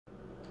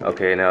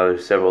Okay, now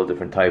there's several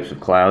different types of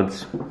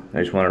clouds.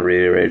 I just want to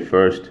reiterate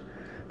first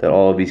that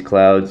all of these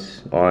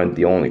clouds aren't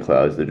the only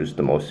clouds, they're just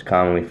the most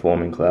commonly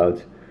forming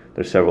clouds.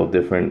 There's several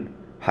different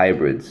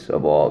hybrids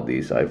of all of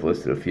these. I've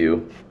listed a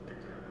few.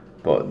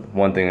 But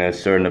one thing that's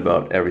certain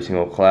about every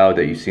single cloud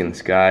that you see in the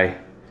sky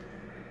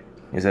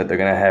is that they're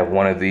going to have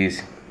one of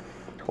these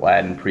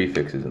Latin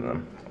prefixes in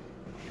them.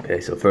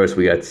 Okay, so first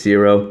we got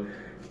cirro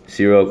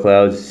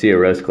clouds,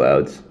 cirrus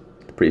clouds.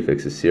 The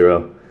prefix is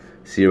cirro.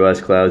 Cirrus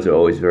clouds are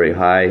always very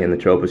high in the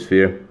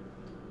troposphere,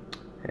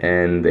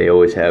 and they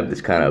always have this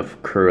kind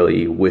of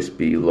curly,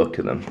 wispy look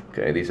to them.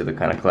 Okay, these are the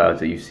kind of clouds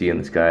that you see in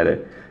the sky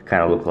that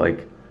kind of look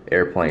like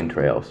airplane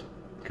trails.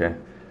 Okay,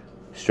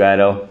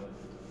 strato,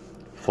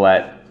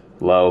 flat,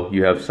 low.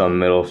 You have some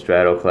middle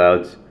strato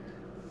clouds.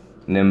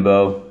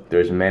 Nimbo,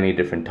 there's many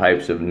different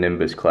types of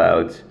nimbus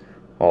clouds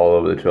all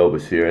over the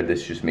troposphere.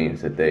 This just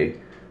means that they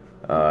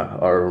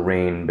are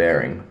rain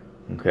bearing.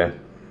 Okay,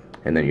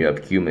 and then you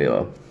have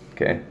cumulo.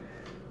 Okay.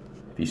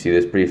 If you see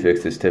this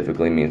prefix, this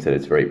typically means that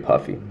it's very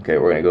puffy. Okay,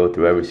 we're going to go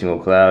through every single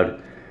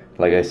cloud.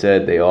 Like I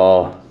said, they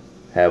all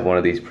have one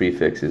of these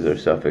prefixes or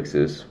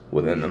suffixes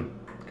within them.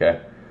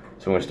 Okay,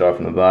 so we're going to start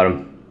from the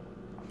bottom.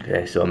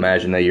 Okay, so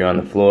imagine that you're on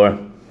the floor,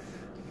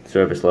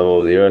 surface level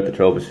of the Earth, the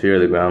troposphere,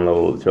 the ground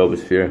level of the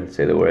troposphere. Let's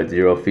say that we're at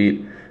 0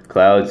 feet.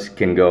 Clouds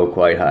can go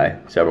quite high,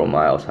 several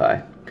miles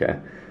high. Okay,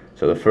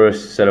 so the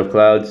first set of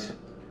clouds,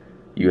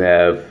 you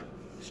have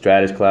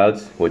stratus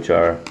clouds, which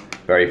are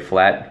very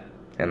flat,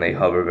 and they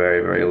hover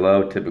very, very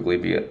low, typically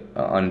be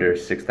under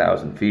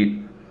 6,000 feet.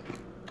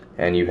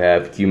 And you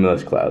have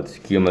cumulus clouds.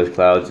 Cumulus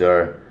clouds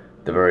are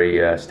the very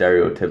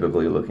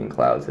stereotypically looking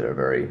clouds that are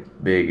very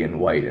big and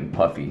white and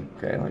puffy.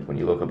 Okay, like when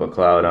you look up a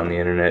cloud on the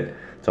internet,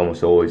 it's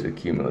almost always a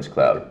cumulus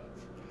cloud.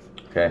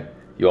 Okay,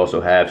 you also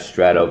have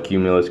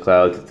stratocumulus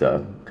clouds. It's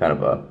a kind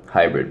of a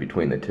hybrid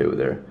between the two.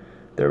 They're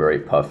very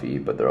puffy,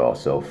 but they're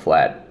also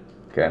flat.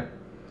 Okay.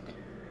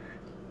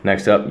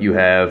 Next up, you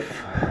have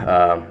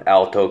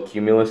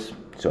altocumulus.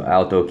 So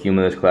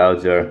altocumulus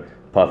clouds are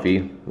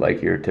puffy,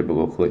 like your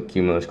typical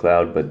cumulus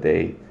cloud, but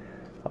they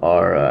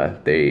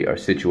are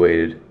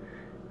situated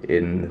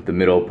in the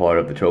middle part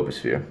of the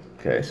troposphere.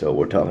 Okay, so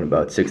we're talking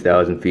about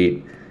 6,000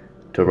 feet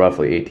to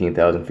roughly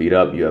 18,000 feet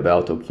up. You have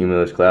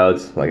altocumulus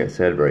clouds, like I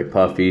said, very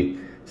puffy,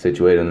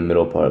 situated in the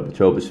middle part of the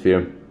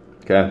troposphere.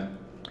 Okay,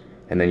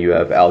 and then you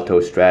have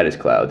altostratus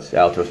clouds.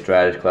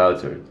 Altostratus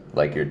clouds are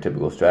like your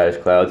typical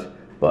stratus clouds,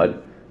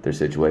 but they're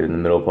situated in the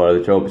middle part of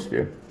the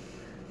troposphere.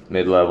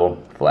 Mid-level,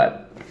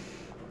 flat.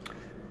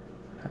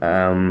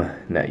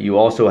 Now you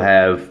also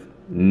have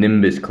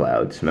nimbus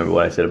clouds. Remember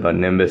what I said about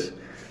nimbus?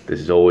 This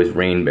is always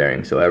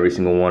rain-bearing. So every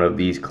single one of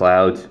these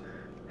clouds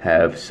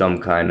have some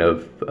kind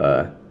of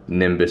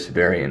nimbus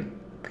variant.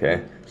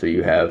 Okay, so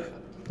you have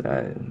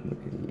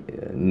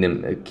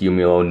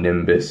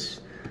cumulonimbus,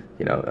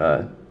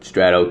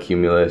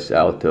 stratocumulus,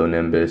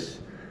 altonimbus.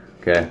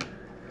 Okay.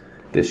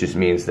 This just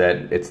means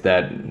that it's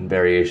that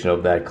variation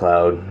of that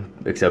cloud,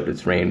 except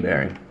it's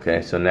rain-bearing.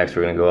 Okay, so next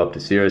we're going to go up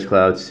to cirrus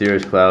clouds.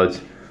 Cirrus clouds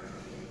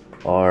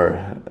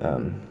are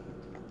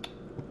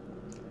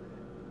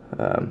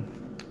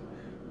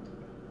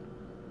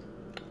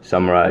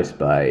summarized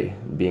by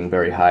being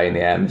very high in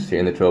the atmosphere,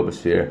 in the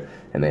troposphere,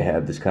 and they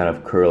have this kind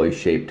of curly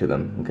shape to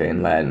them. Okay,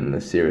 in Latin, the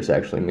cirrus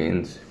actually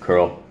means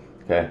curl.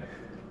 Okay,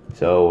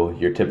 so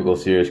your typical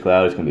cirrus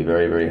cloud is going to be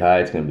very, very high.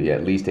 It's going to be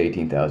at least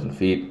 18,000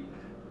 feet.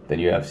 Then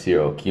you have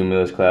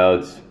cirrocumulus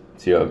clouds.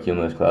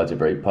 Cirrocumulus clouds are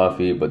very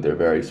puffy, but they're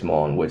very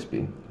small and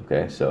wispy.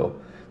 Okay, so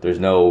there's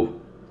no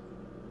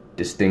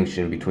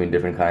distinction between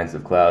different kinds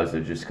of clouds. They're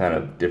just kind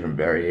of different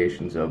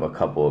variations of a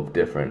couple of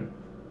different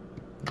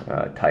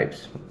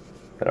types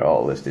that are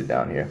all listed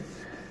down here.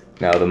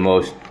 Now the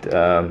most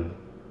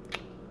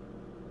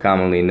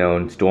commonly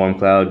known storm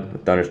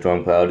cloud,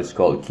 thunderstorm cloud, is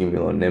called a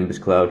cumulonimbus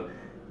cloud.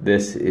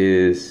 This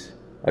is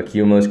a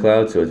cumulus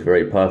cloud, so it's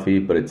very puffy,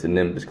 but it's a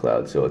nimbus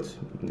cloud, so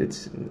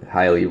it's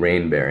highly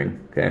rain bearing.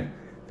 Okay,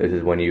 this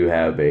is when you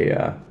have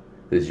this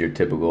is your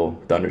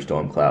typical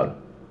thunderstorm cloud.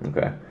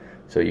 Okay,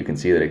 so you can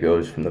see that it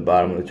goes from the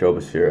bottom of the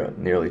troposphere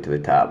nearly to the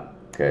top.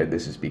 Okay,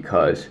 this is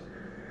because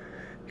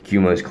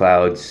cumulus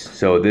clouds,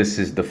 so this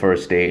is the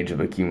first stage of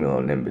a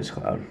cumulonimbus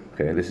cloud.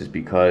 Okay, this is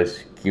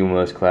because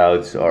cumulus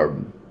clouds are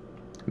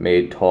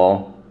made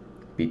tall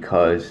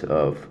because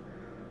of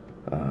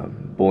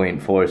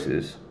buoyant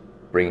forces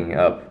bringing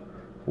up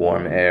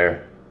warm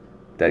air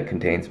that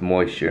contains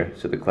moisture,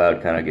 so the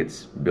cloud kind of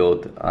gets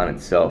built on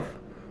itself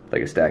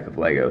like a stack of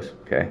Legos.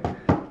 Okay,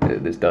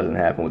 this doesn't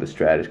happen with a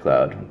stratus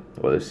cloud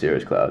or the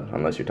cirrus cloud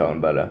unless you're talking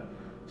about a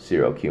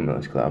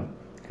cirrocumulus cloud.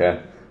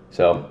 Okay,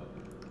 so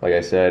like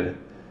I said,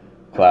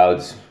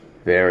 clouds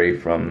vary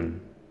from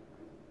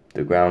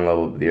the ground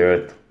level of the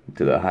Earth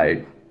to the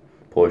high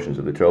portions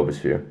of the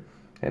troposphere,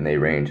 and they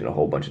range in a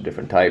whole bunch of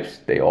different types.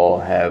 They all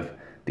have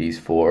these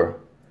 4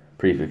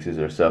 prefixes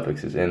or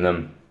suffixes in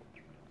them.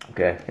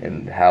 Okay,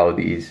 and how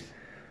these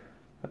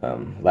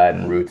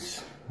Latin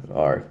roots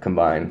are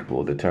combined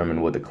will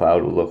determine what the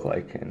cloud will look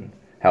like and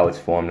how it's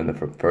formed in the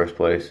first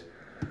place,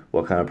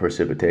 what kind of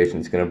precipitation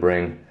it's going to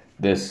bring,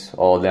 This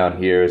all down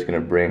here is going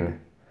to bring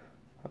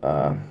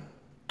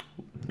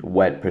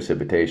wet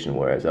precipitation,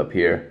 whereas up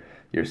here,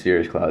 your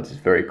cirrus clouds is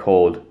very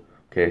cold.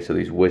 Okay, so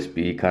these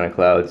wispy kind of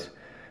clouds,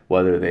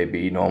 whether they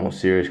be normal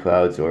cirrus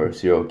clouds or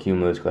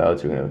cirrocumulus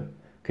clouds, are going to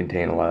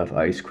contain a lot of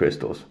ice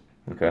crystals.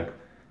 Okay,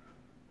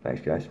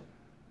 thanks guys.